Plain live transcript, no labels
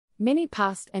Many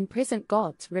past and present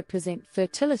gods represent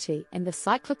fertility and the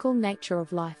cyclical nature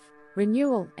of life,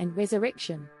 renewal and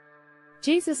resurrection.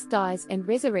 Jesus dies and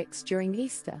resurrects during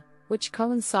Easter, which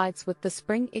coincides with the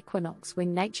spring equinox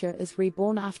when nature is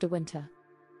reborn after winter.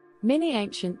 Many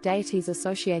ancient deities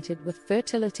associated with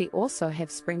fertility also have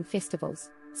spring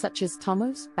festivals, such as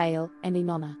Tammuz, Baal, and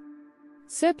Inanna.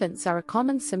 Serpents are a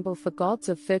common symbol for gods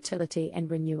of fertility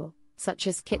and renewal, such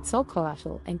as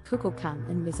Quetzalcoatl and Kukulkan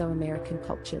in Mesoamerican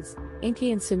cultures,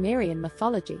 Enki in Sumerian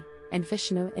mythology, and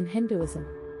Vishnu in Hinduism.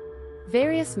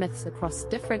 Various myths across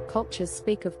different cultures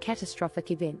speak of catastrophic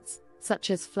events,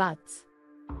 such as floods.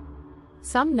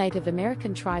 Some Native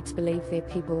American tribes believe their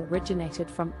people originated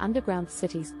from underground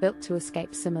cities built to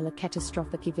escape similar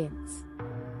catastrophic events.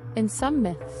 In some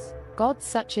myths, gods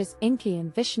such as Enki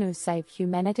and Vishnu save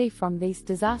humanity from these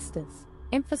disasters,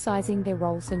 emphasizing their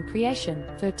roles in creation,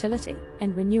 fertility,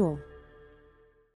 and renewal.